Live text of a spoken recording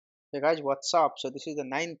Hey guys, what's up? So this is the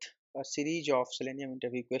ninth series of Selenium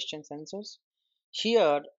Interview Questions Answers.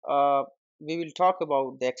 Here we will talk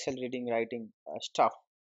about the Excel reading writing stuff.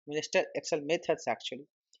 I mean, Excel methods actually.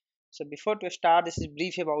 So before to start, this is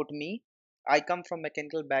brief about me. I come from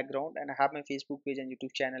mechanical background and I have my Facebook page and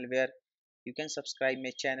YouTube channel where you can subscribe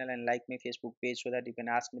my channel and like my Facebook page so that you can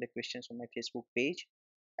ask me the questions on my Facebook page.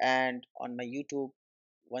 And on my YouTube,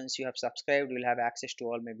 once you have subscribed, you'll have access to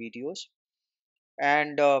all my videos,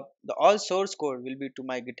 and the all source code will be to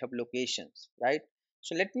my GitHub locations, right?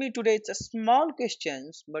 So let me today, it's a small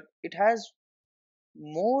questions but it has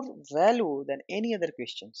more value than any other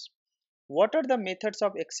questions. What are the methods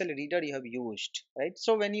of Excel reader you have used, right?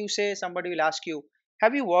 So when you say, somebody will ask you,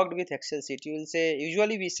 have you worked with Excel sheet, you will say,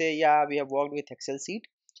 usually we say, yeah, we have worked with Excel sheet,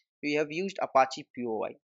 we have used Apache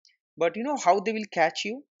POI. But you know how they will catch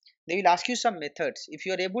you? They will ask you some methods. If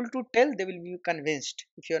you are able to tell, they will be convinced.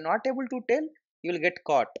 If you are not able to tell, you will get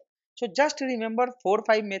caught. So just remember 4 or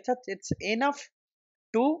 5 methods. It's enough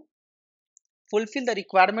to fulfill the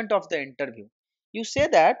requirement of the interview. You say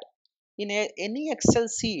that in any Excel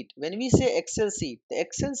sheet, when we say Excel sheet, the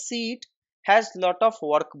Excel sheet has lot of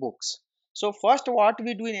workbooks. So first what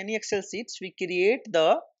we do in any Excel sheets, we create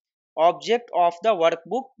the object of the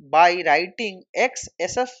workbook by writing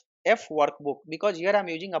XSFF workbook, because here I'm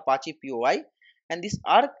using Apache POI, and this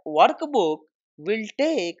workbook will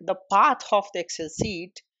take the path of the Excel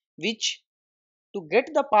sheet, which to get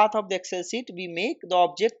the path of the Excel sheet, we make the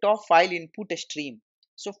object of file input stream.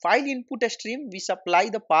 So file input stream, we supply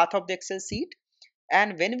the path of the Excel sheet,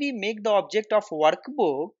 and when we make the object of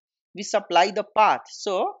workbook, we supply the path.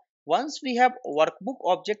 So once we have workbook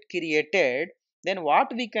object created, then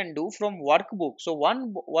what we can do from workbook, so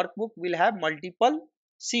one workbook will have multiple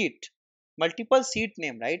sheet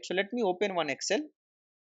name, right? So let me open one Excel.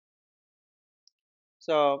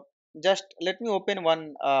 So just let me open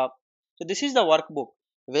one so this is the workbook.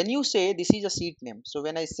 When you say this is a sheet name, so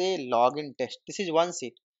when I say login test, this is one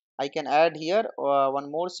sheet. I can add here one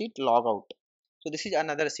more sheet, logout. So this is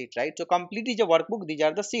another sheet, right? So complete is a workbook, these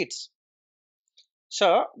are the sheets.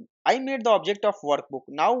 So I made the object of workbook.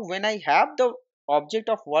 Now when I have the object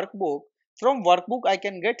of workbook, from workbook I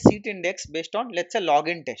can get sheet index based on, let's say,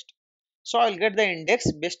 login test. So I'll get the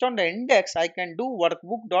index. Based on the index, I can do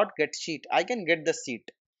workbook dot get sheet, I can get the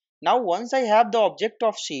sheet. Now once I have the object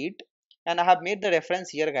of sheet and I have made the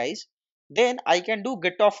reference here, guys, then I can do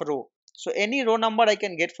get of row. So any row number I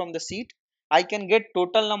can get from the sheet. I can get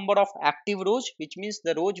total number of active rows, which means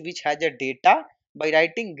the rows which has a data, by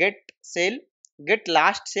writing get cell, get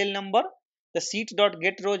last cell number. The sheet dot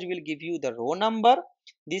get rows will give you the row number.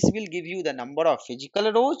 This will give you the number of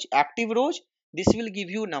physical rows, active rows. This will give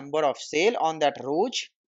you number of cell on that rows,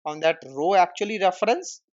 on that row actually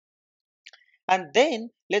reference. And then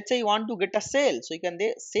let's say you want to get a cell, so you can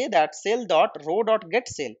say that cell dot row dot get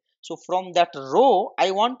cell. So from that row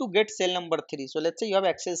I want to get cell number 3. So let's say you have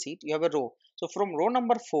Excel sheet, you have a row. So from row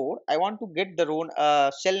number 4 I want to get the row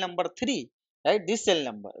cell number 3, right? This cell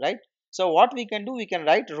number, right? So what we can do, we can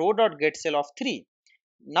write row dot get cell of 3.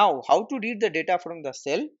 Now how to read the data from the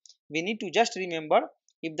cell? We need to just remember,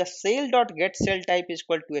 if the cell dot get cell type is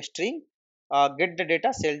equal to a string, get the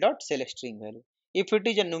data cell dot cell string value. If it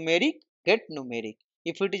is a numeric, get numeric.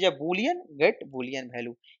 If it is a boolean, get boolean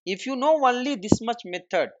value. If you know only this much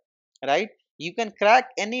method, right, you can crack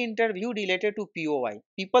any interview related to POI.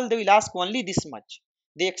 People, they will ask only this much,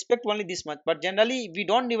 they expect only this much, but generally we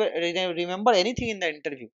don't even remember anything in the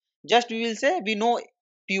interview. Just we will say we know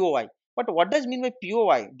POI. But what does mean by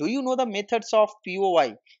POI? Do you know the methods of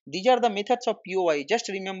POI? These are the methods of POI. Just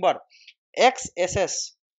remember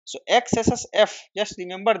XSS. So XSSF, just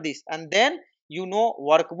remember this, and then you know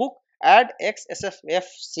workbook, add XSSF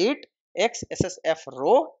sheet, XSSF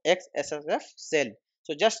row, XSSF cell.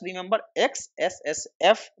 So just remember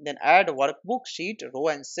XSSF, then add workbook, sheet, row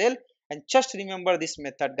and cell, and just remember this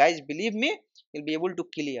method, guys. Believe me, you'll be able to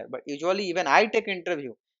clear. But usually even I take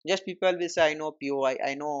interview, just people will say I know POI,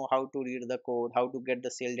 I know how to read the code, how to get the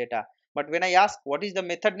cell data. But when I ask what is the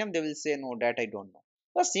method name, they will say no, that I don't know.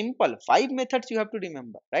 So simple 5 methods you have to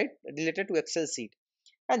remember, right, related to Excel sheet.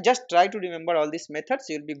 And just try to remember all these methods,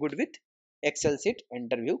 you'll be good with Excel sheet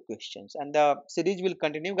interview questions. And the series will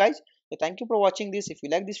continue, guys. So thank you for watching this. If you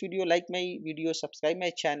like this video, like my video, subscribe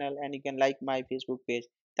my channel, and you can like my Facebook page.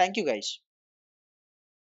 Thank you, guys.